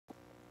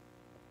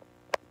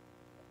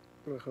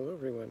Well, hello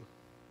everyone.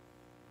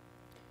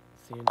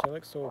 It's the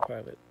Angelic Soul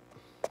Pilot,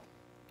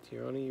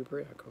 Tirani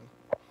Ubriaco.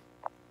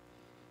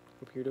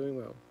 Hope you're doing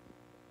well.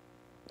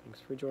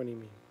 Thanks for joining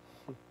me.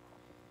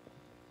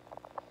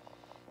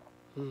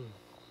 So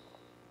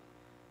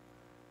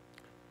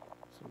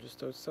I'm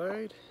just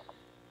outside.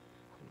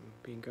 I'm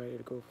being guided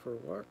to go for a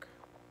walk.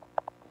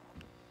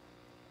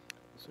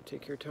 So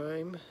take your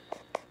time,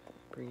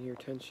 bring your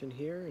attention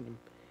here, and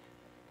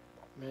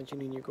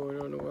imagining you're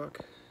going on a walk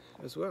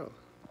as well.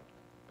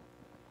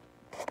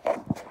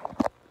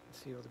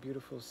 See all the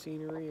beautiful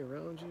scenery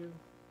around you.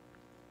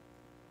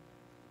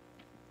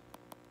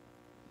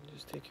 And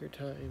just take your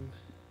time,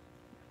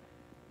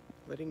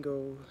 letting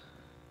go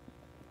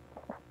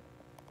of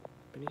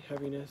any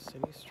heaviness,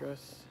 any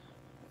stress,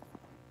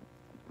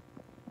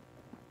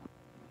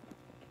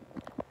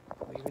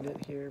 leaving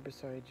it here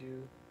beside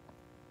you,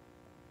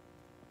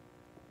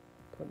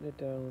 putting it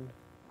down,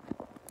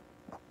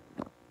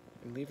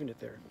 and leaving it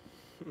there.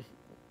 And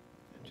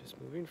just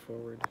moving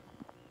forward.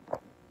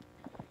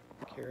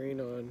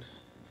 Carrying on,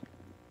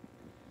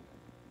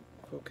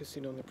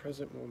 focusing on the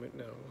present moment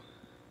now,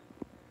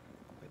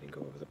 letting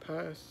go of the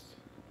past,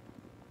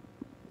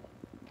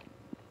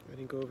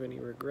 letting go of any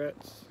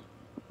regrets,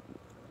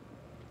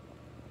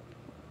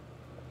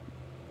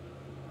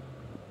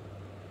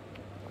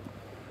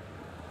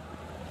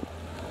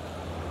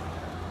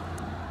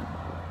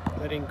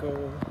 letting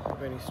go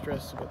of any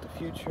stress about the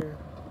future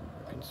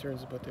or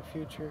concerns about the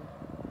future,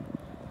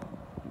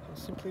 and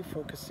simply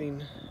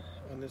focusing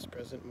on this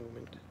present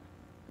moment.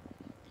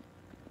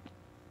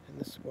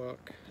 This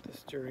walk,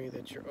 this journey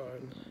that you're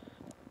on.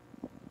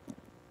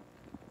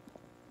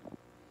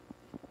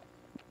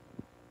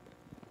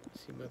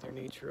 See Mother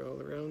Nature all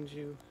around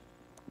you,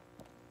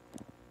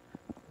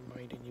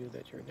 reminding you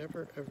that you're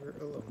never ever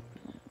alone.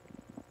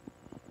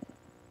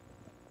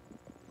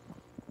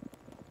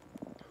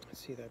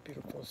 See that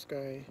beautiful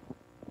sky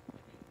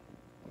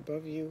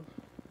above you.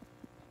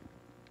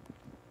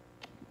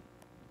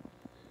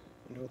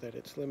 Know that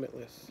it's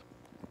limitless.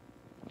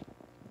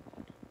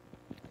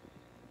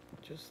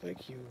 Just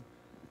like you,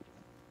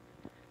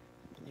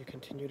 and you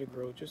continue to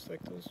grow just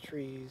like those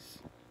trees.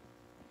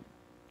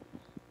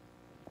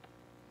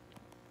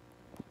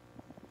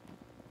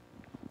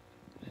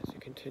 And as you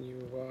continue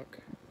to walk,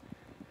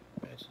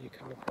 imagine you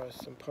come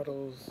across some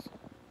puddles.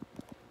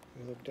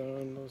 You look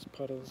down those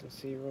puddles and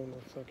see your own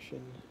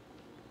reflection.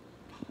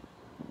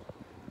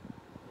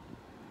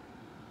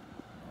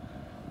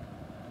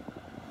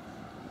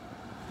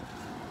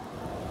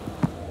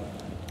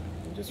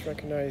 And just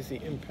recognize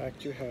the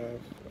impact you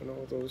have on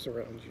all those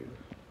around you.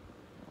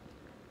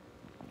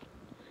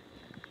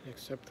 And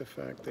accept the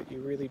fact that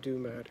you really do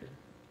matter.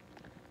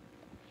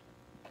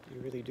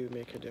 You really do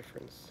make a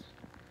difference.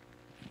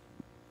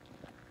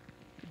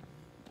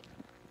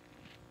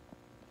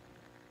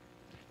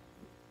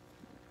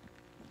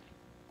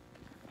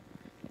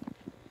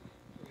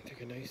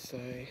 Take a nice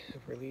sigh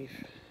of relief,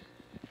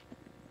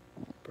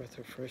 breath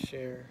of fresh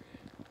air.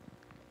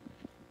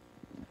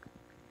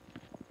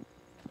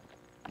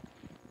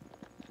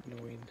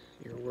 Knowing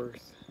your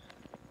worth.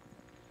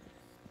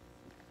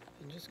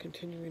 And just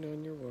continuing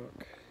on your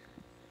walk.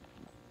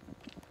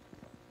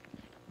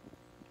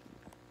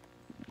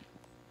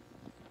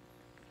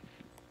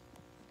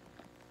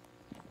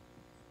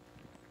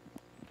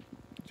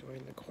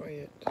 Enjoying the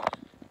quiet.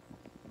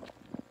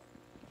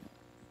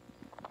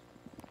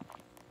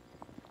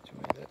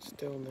 Enjoying that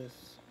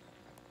stillness.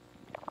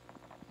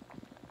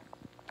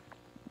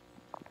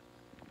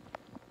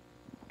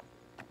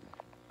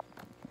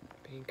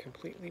 Being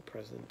completely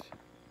present.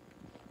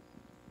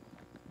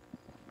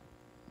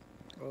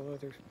 All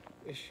other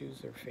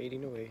issues are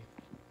fading away.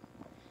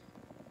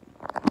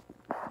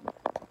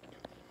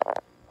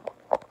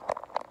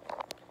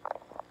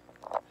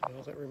 And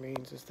all that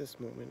remains is this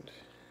moment.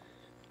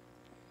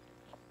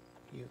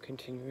 You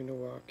continuing to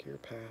walk your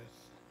path.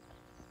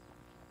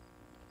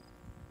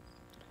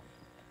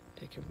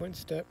 Taking one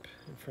step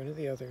in front of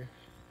the other.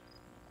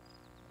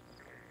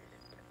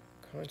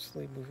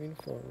 Constantly moving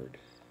forward.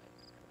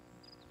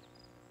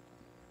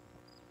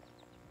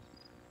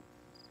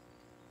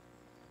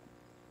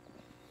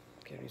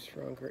 Getting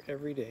stronger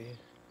every day.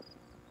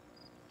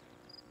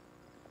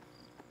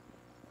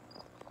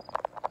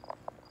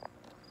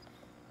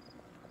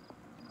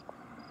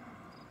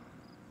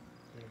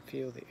 And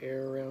feel the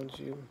air around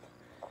you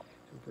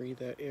and breathe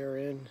that air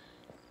in.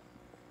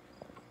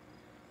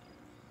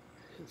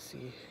 And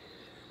see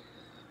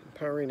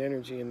empowering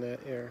energy in that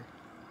air.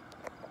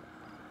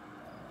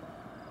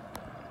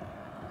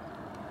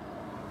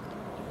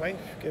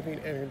 Life-giving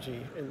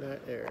energy in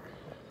that air.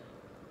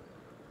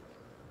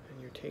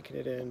 You're taking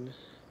it in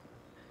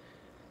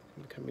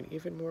and becoming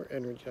even more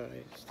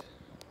energized.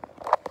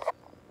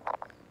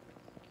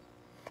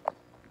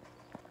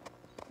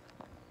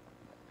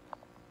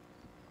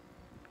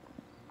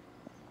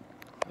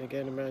 And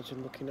again,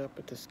 imagine looking up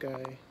at the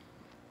sky.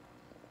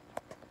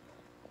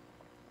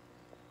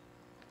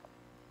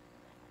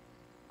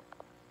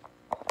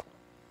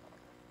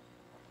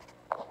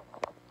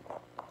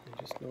 And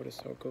just notice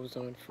how it goes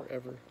on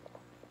forever.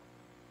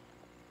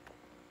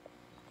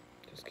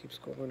 just keeps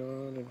going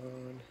on and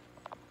on.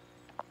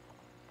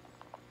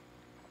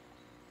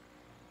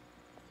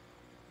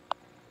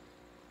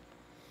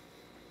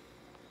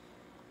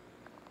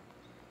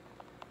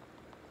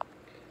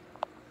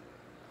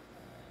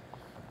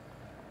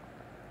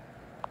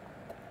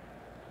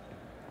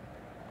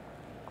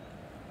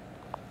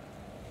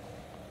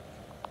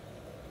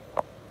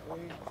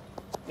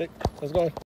 Let's go.